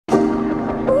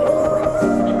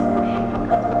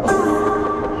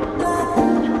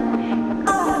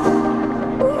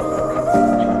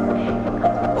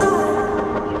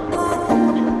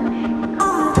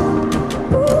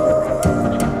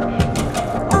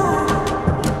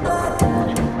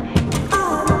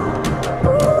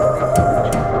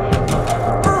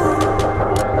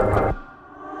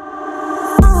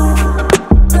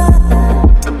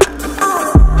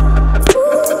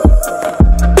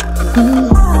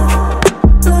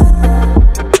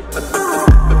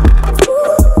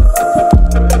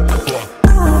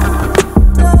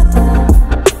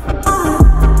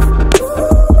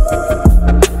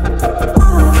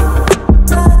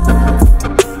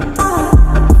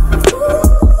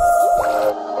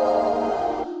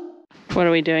What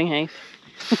are we doing, Heath?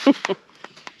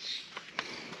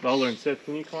 Lola and Seth,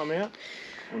 can you climb out?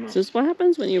 This is what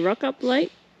happens when you rock up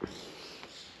late.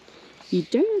 You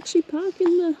don't actually park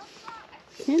in the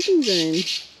camping zone.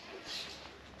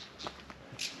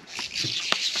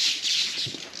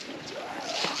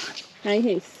 Hey,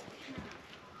 Heath.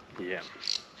 Yeah.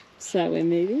 So we're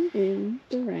moving in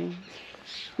the rain.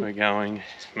 We're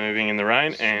moving in the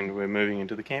rain, and we're moving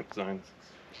into the camp zones.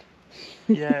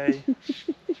 Yay.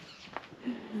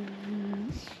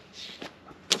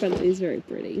 But it is very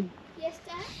pretty. Yes,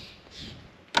 Dad?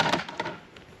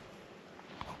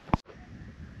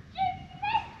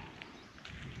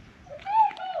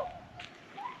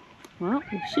 Well,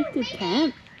 we've shifted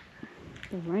camp.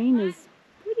 The rain is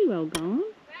pretty well gone.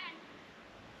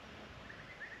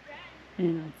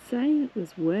 And I'd say it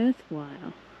was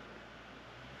worthwhile.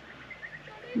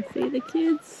 You see the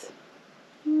kids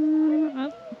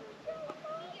up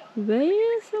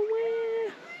there somewhere.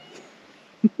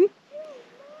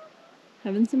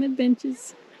 Having some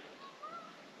adventures.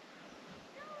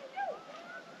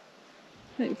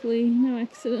 Hopefully no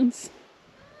accidents.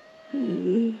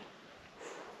 Bit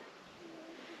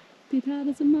hard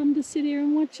as a mum to sit here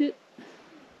and watch it.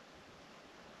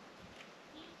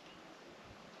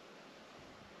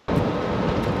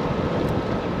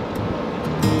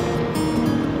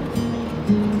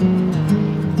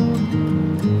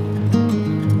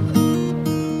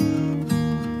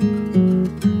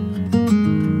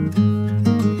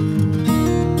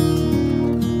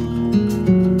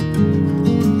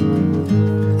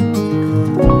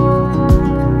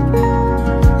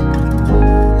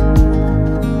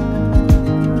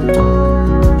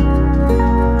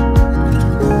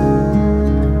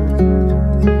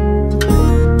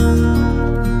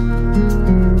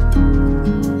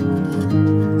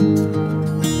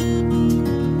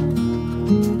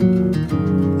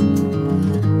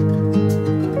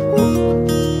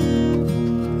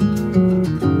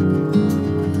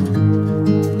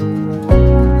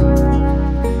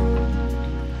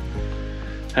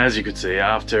 As you could see,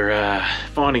 after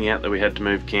finding out that we had to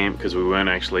move camp because we weren't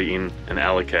actually in an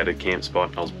allocated camp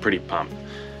spot, I was pretty pumped.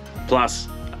 Plus,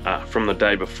 from the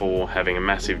day before, having a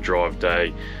massive drive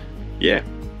day, yeah,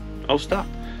 I was stuffed.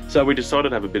 So we decided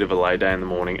to have a bit of a lay day in the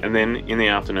morning, and then in the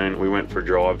afternoon we went for a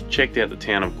drive, checked out the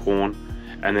town of Quorn,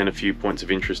 and then a few points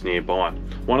of interest nearby.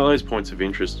 One of those points of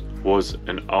interest was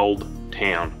an old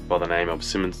town by the name of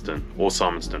Simonston, or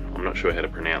Simonston, I'm not sure how to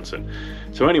pronounce it.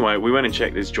 So anyway, we went and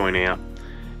checked this joint out,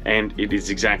 and it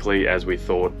is exactly as we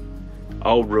thought.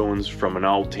 Old ruins from an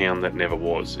old town that never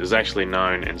was. It is actually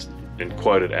known and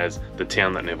quoted as the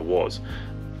town that never was.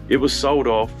 It was sold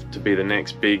off to be the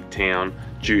next big town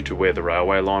due to where the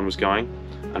railway line was going.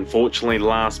 Unfortunately,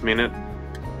 last minute,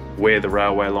 where the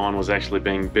railway line was actually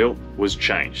being built was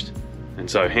changed. And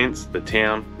so hence the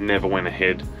town never went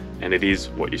ahead, and it is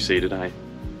what you see today.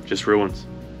 Just ruins.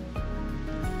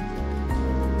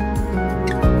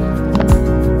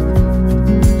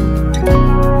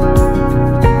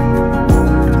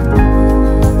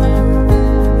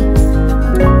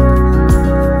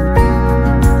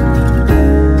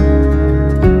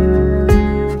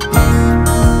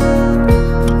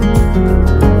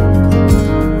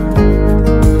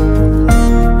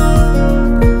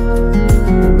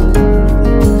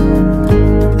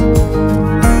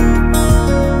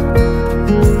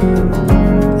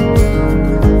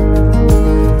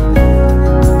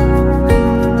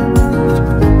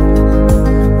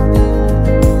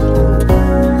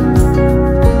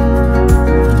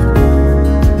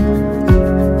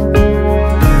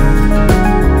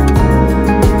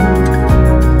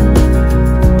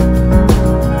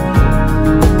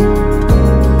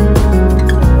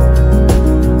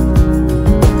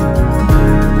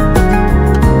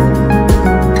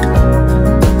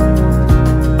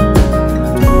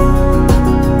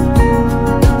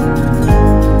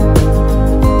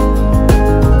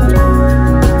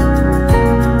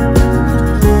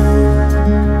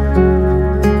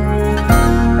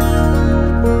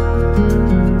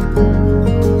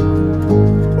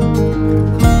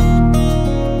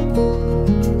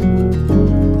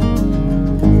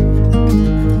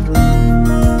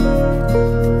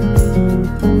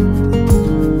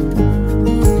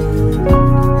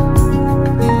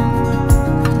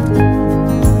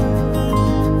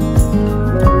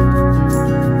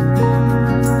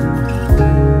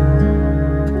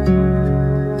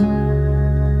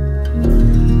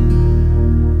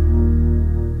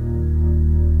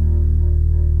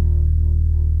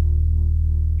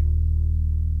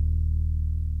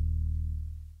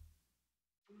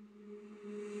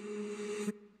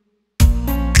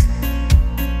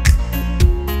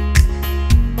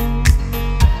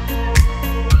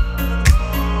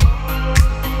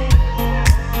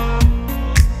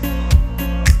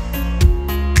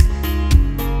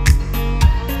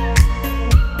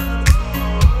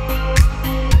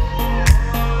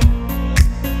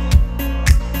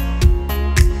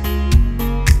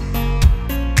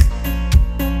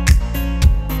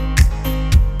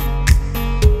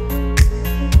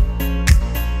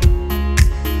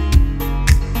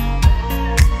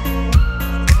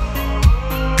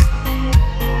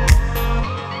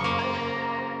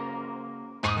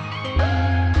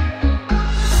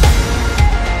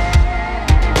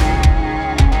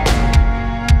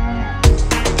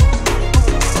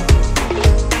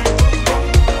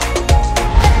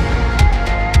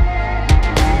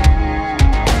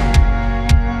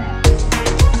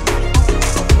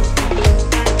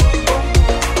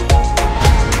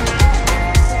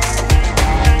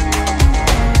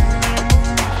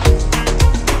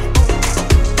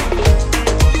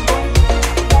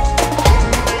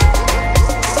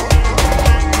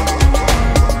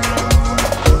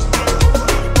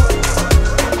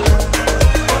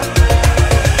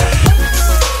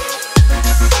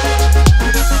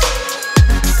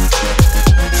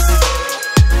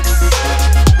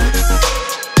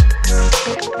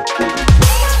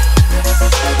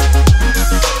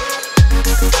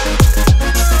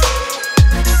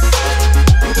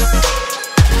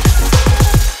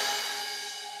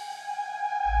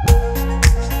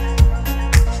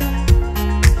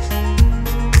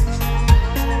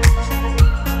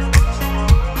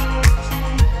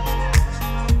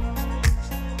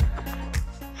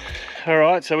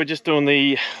 Alright, so we're just doing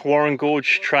the Quorn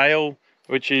Gorge Trail,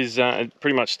 which is it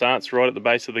pretty much starts right at the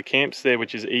base of the camps there,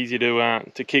 which is easy to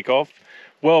kick off.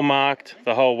 Well marked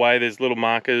the whole way. There's little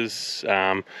markers,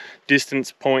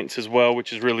 distance points as well,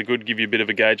 which is really good, give you a bit of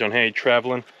a gauge on how you're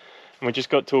travelling. And we just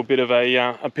got to a bit of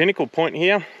a pinnacle point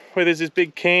here where there's this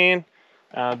big cairn.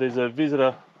 There's a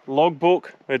visitor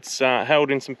logbook. It's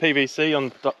held in some PVC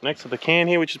on next to the cairn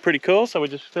here, which is pretty cool. So we're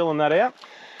just filling that out,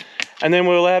 and then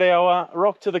we'll add our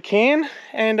rock to the cairn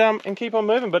and keep on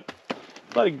moving. But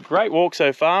bloody great walk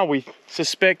so far. We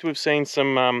suspect we've seen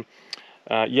some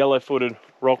yellow-footed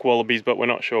rock wallabies, but we're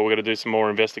not sure. We're going to do some more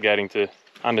investigating to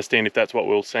understand if that's what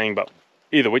we were seeing. But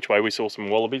either which way, we saw some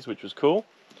wallabies, which was cool.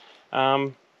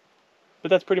 But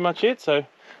that's pretty much it. So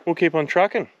we'll keep on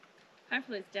trucking.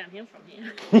 Hopefully it's downhill from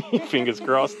here. Fingers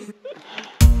crossed.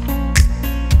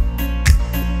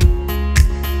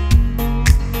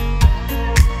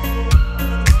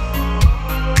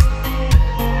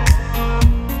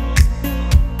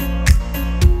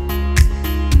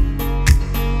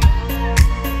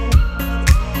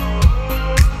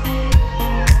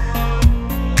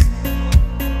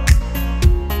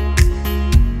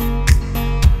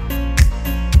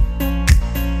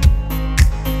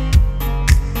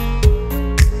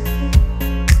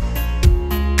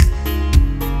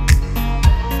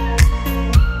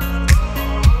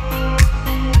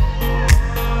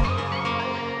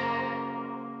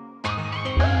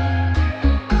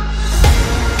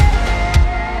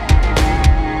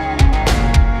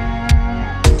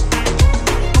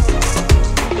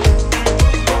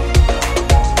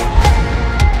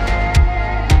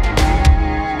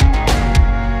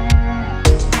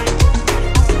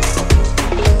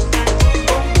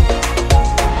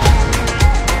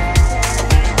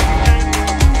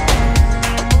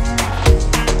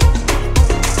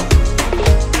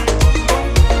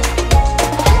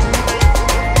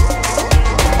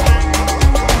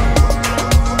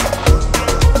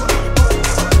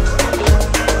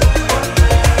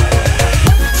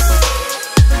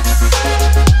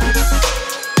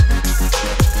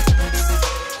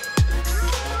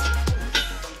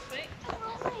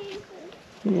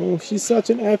 Oh, she's such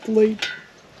an athlete.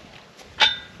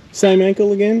 Same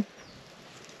ankle again?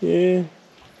 Yeah.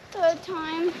 Third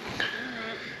time.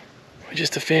 We're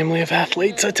just a family of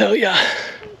athletes, I tell ya.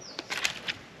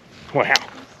 Wow,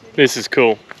 this is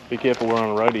cool. Be careful, we're on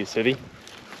a road here, City.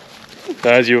 So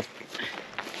as you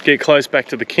get close back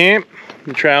to the camp,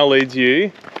 the trail leads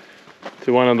you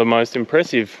to one of the most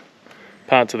impressive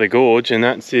parts of the gorge, and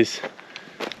that's this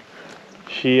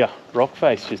sheer rock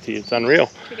face just here. It's unreal.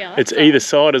 It's either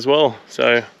side as well,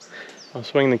 so I'll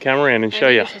swing the camera around and show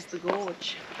you. This is the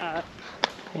gorge.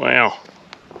 Wow.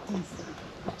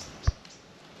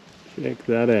 Check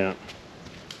that out.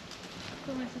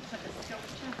 Almost looks like a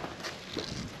sculpture.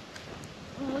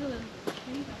 Oh, look at the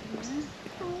tree back in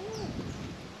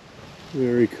there.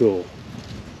 Very cool.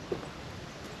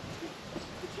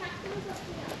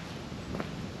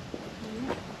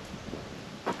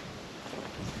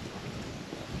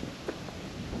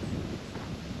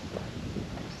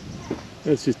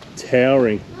 That's just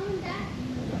towering.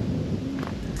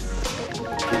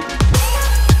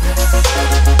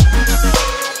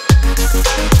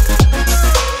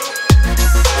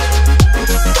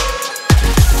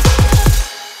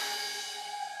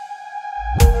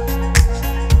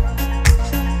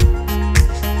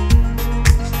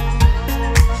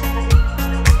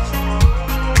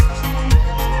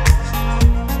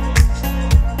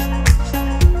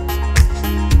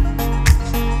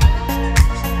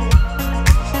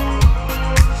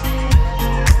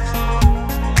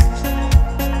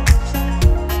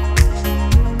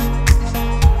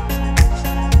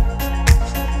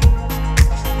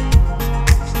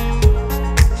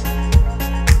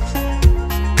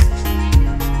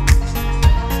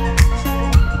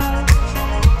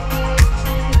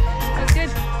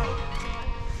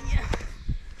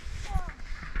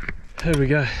 There we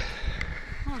go.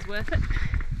 That was worth it.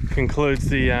 Concludes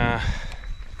the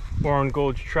Quorn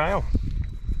Gorge Trail.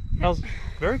 That was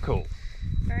very cool.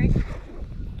 Very cool.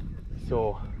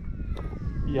 Saw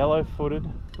yellow-footed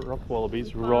rock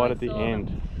wallabies right at the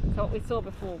end. So what we saw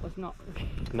before was not.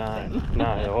 No,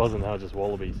 no, it wasn't. They were just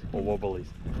wallabies or wobblies.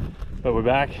 But we're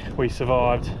back. We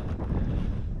survived,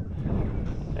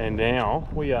 and now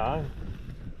we are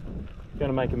going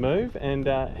to make a move and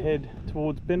head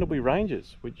towards Flinders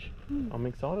Ranges, which I'm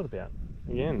excited about.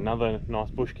 Again, another nice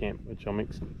bush camp, which I'm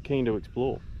keen to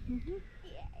explore.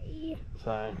 Yay.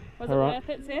 So, Was it worth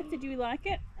it, Seth? Did you like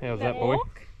it? How was that, boy?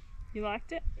 walk? You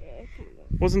liked it? Yeah,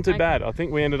 Wasn't too bad. I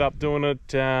think we ended up doing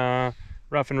it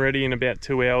rough and ready in about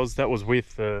 2 hours. That was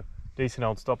with a decent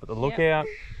old stop at the lookout.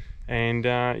 And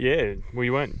yeah, we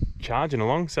weren't charging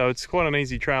along, so it's quite an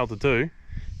easy trail to do.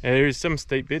 There is some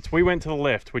steep bits. We went to the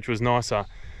left, which was nicer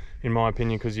in my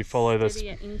opinion, because you follow this.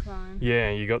 Steadier incline. Yeah,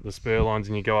 you got the spur lines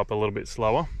and you go up a little bit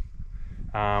slower.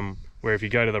 Where if you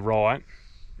go to the right,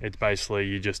 it's basically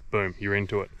you just boom, you're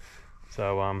into it.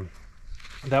 So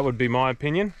that would be my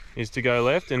opinion, is to go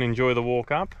left and enjoy the walk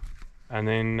up, and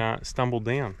then stumble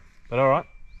down. But all right,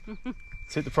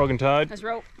 let's hit the Frog and Toad. Let's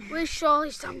roll. We surely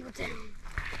stumbled down.